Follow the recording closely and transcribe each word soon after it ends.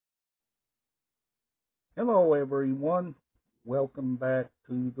Hello everyone, welcome back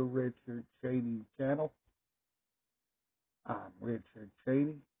to the Richard Cheney channel. I'm Richard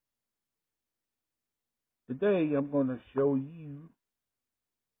Cheney. Today I'm going to show you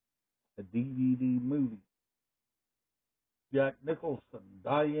a DVD movie. Jack Nicholson,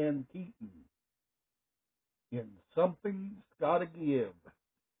 Diane Keaton in Something's Gotta Give.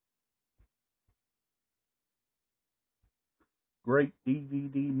 Great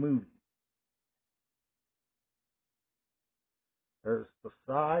DVD movie. There's the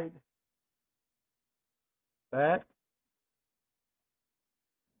side, back,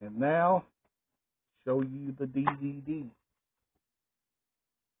 and now show you the DVD.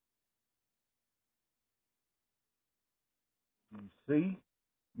 You see,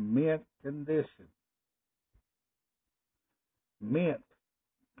 mint condition. Mint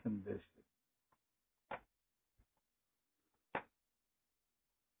condition.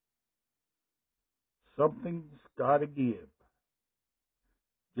 Something's Gotta Give.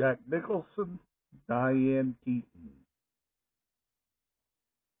 Jack Nicholson, Diane Keaton.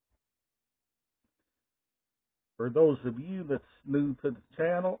 For those of you that's new to the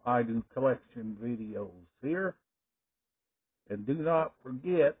channel, I do collection videos here. And do not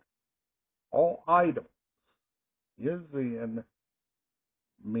forget, all items is in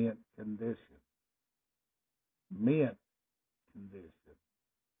mint condition. Mint condition.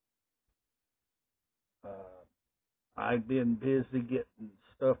 I've been busy getting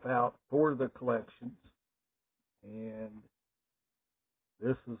stuff out for the collections, and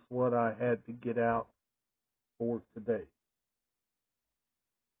this is what I had to get out for today.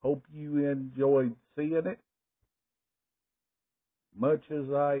 Hope you enjoyed seeing it, much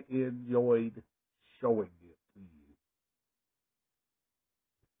as I enjoyed showing it to you.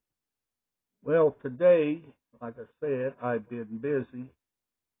 Well, today, like I said, I've been busy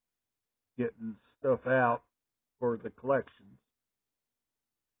getting stuff out for the collections.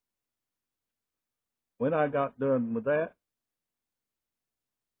 When I got done with that,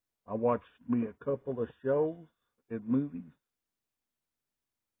 I watched me a couple of shows and movies.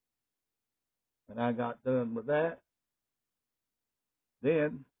 When I got done with that,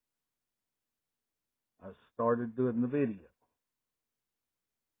 then I started doing the video.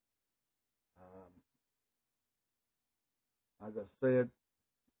 Like I said,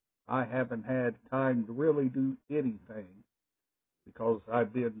 I haven't had time to really do anything because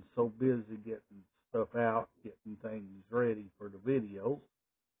I've been so busy getting stuff out, getting things ready for the videos.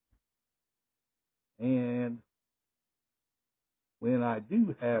 And when I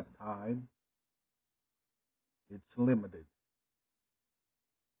do have time, it's limited.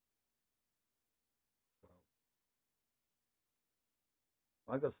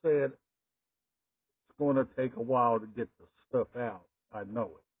 Like I said, it's going to take a while to get the stuff out. I know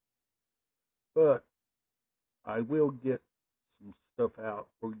it. But I will get some stuff out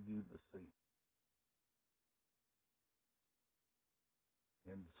for you to see.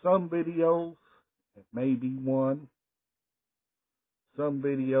 In some videos, it may be one. Some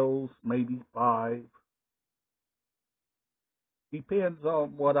videos, maybe 5. Depends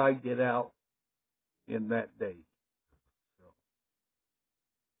on what I get out in that day. So,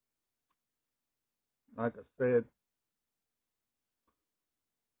 like I said,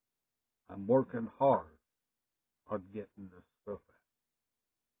 I'm working hard on getting this stuff out.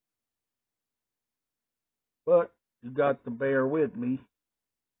 But you got to bear with me,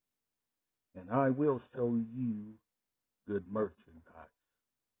 and I will show you good merchandise.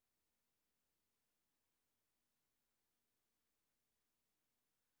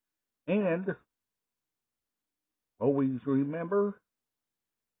 And always remember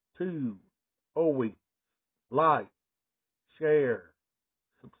to always like, share,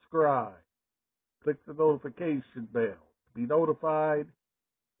 subscribe, click the notification bell to be notified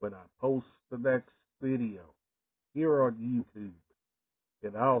when I post the next video here on YouTube.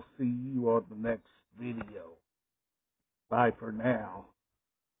 And I'll see you on the next video. Bye for now.